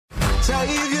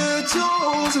Save your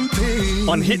toes and pain.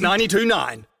 On Hit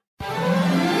 92.9.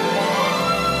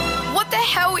 What the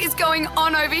hell is going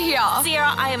on over here?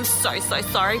 Sierra, I am so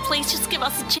sorry. Please just give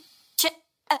us a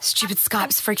Stupid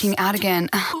Skype's freaking out again.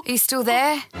 Are you still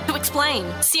there? to explain.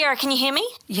 Sierra, can you hear me?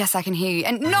 Yes, I can hear you.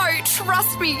 And no,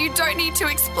 trust me, you don't need to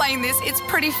explain this. It's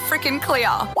pretty freaking clear.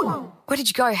 Where did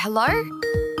you go? Hello?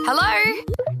 Hello?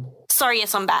 Sorry,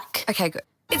 yes, I'm back. Okay, good.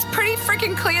 It's pretty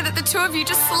freaking clear that the two of you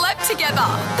just slept together.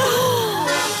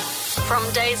 From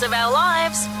Days of Our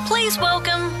Lives, please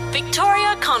welcome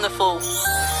Victoria Konefal.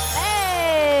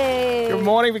 Hey. Good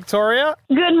morning, Victoria.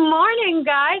 Good morning,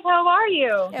 guys. How are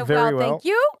you? Very well, well. thank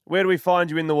you. Where do we find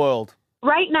you in the world?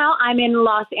 Right now, I'm in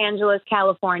Los Angeles,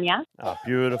 California. Oh,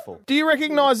 beautiful. Do you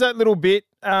recognise that little bit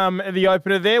at the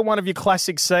opener there, one of your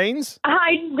classic scenes?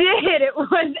 I did. It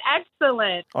was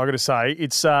excellent. I got to say,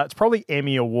 it's probably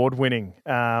Emmy award winning.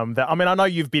 I know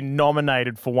you've been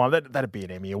nominated for one. That'd be an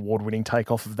Emmy award winning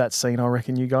takeoff of that scene, I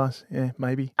reckon, you guys. Yeah,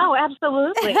 maybe. Oh,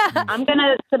 absolutely. I'm going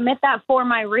to submit that for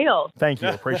my reel. Thank you.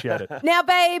 Appreciate it. Now,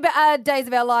 babe, Days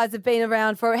of Our Lives have been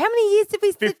around for how many years did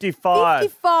we 55.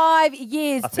 55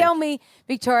 years. I think. Tell me,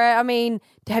 Victoria,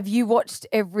 have you watched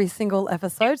every single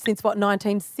episode since,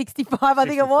 1965, I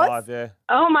think it was? 55, yeah.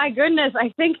 Oh, my goodness.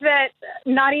 I think that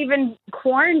not even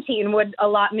quarantine would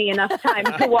allot me enough time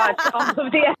to watch all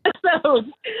of the episodes.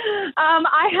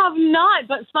 I have not,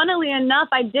 but funnily enough,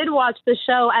 I did watch the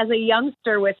show as a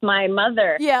youngster with my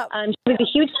mother. Yeah. She was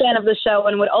a huge fan of the show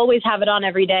and would always have it on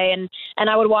every day, and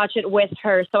I would watch it with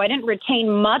her. So I didn't retain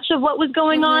much of what was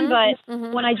going on,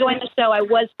 but when I joined the show, I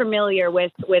was familiar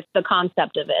with the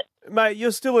concept of it. Mate,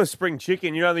 you're still a spring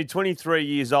chicken. You're only 23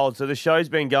 years old, so the show's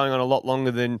been going on a lot longer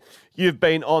than you've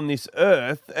been on this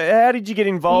earth. How did you get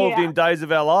involved in Days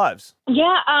of Our Lives?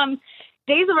 Yeah,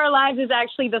 Days of Our Lives is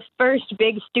actually the first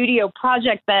big studio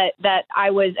project that I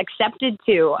was accepted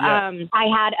to. Yeah. I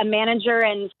had a manager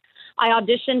and I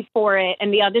auditioned for it,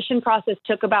 and the audition process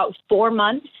took about 4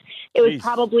 months. It was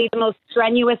probably the most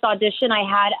strenuous audition I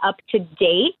had up to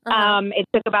date. It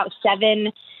took about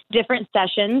 7 different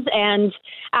sessions, and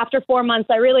after 4 months,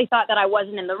 I really thought that I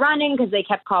wasn't in the running because they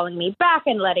kept calling me back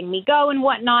and letting me go and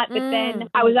whatnot. But then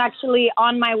I was actually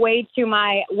on my way to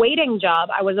my waiting job.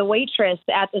 I was a waitress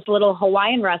at this little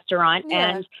Hawaiian restaurant,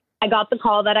 and I got the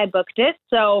call that I booked it.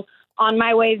 So on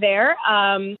my way there,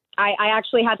 I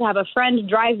actually had to have a friend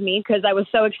drive me because I was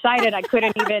so excited I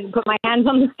couldn't even put my hands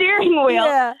on the steering wheel.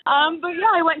 Yeah. But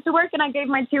I went to work and I gave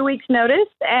my 2 weeks notice,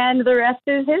 and the rest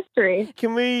is history.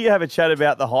 Can we have a chat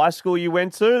about the high school you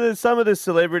went to? There's some of the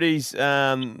celebrities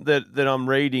that I'm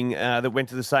reading that went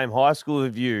to the same high school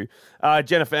as you.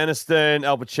 Jennifer Aniston,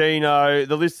 Al Pacino,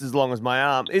 the list is as long as my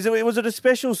arm. Was it a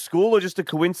special school or just a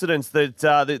coincidence that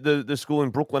the school in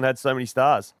Brooklyn had so many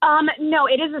stars? No,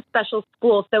 it is a special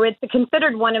school. So it's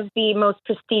considered one of the most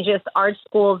prestigious art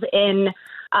schools in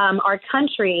our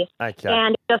country. Okay.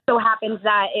 And it just so happens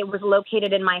that it was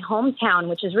located in my hometown,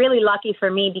 which is really lucky for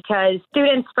me because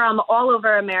students from all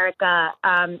over America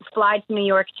fly to New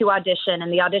York to audition,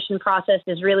 and the audition process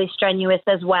is really strenuous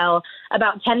as well.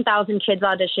 About 10,000 kids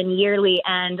audition yearly,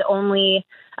 and only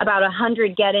about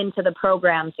 100 get into the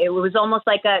program. It was almost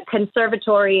like a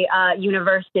conservatory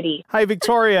university. Hey,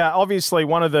 Victoria, obviously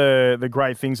one of the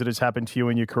great things that has happened to you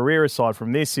in your career, aside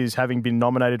from this, is having been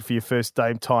nominated for your first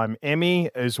Daytime Emmy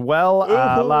as well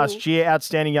last year,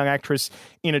 Outstanding Young Actress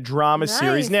in a Drama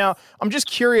Series. Now, I'm just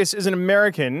curious, as an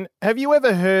American, have you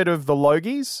ever heard of the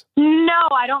Logies? No,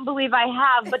 I don't believe I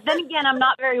have. But then again, I'm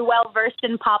not very well versed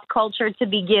in pop culture to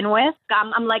begin with.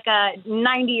 I'm like a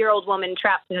 90-year-old woman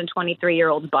trapped in a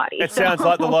 23-year-old body. It sounds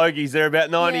like the Logies. They're about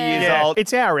 90 years old.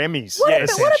 It's our Emmys.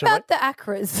 What about the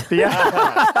Acras? They're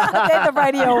the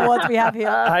radio awards we have here.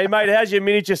 Hey, mate, how's your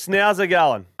miniature schnauzer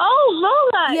going? Oh,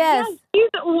 Lola. Yes. She's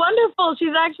wonderful.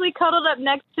 She's actually cuddled up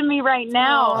next to me right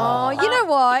now. Oh, you know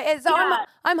what?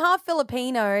 I'm half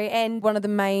Filipino, and one of the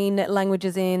main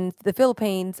languages in the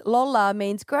Philippines, Lola,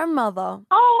 means grandmother.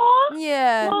 Oh,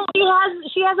 yeah. Well,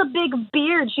 she has a big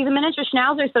beard. She's a miniature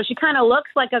schnauzer, so she kind of looks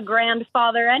like a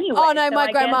grandfather anyway. Oh no, so my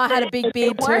I grandma guess had a big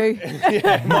beard too.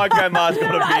 Yeah, my grandma's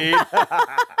got a beard.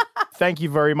 Thank you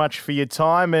very much for your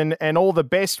time and all the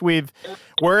best with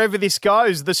wherever this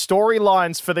goes. The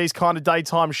storylines for these kind of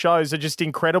daytime shows are just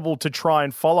incredible to try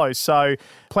and follow. So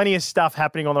plenty of stuff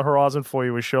happening on the horizon for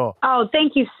you, we're sure. Oh,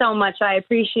 thank you so much. I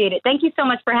appreciate it. Thank you so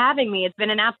much for having me. It's been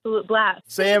an absolute blast.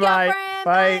 See you, mate.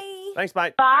 Bye. Thanks,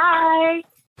 mate. Bye.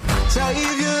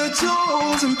 Save your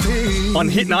toes and pain. On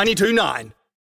Hit 92.9.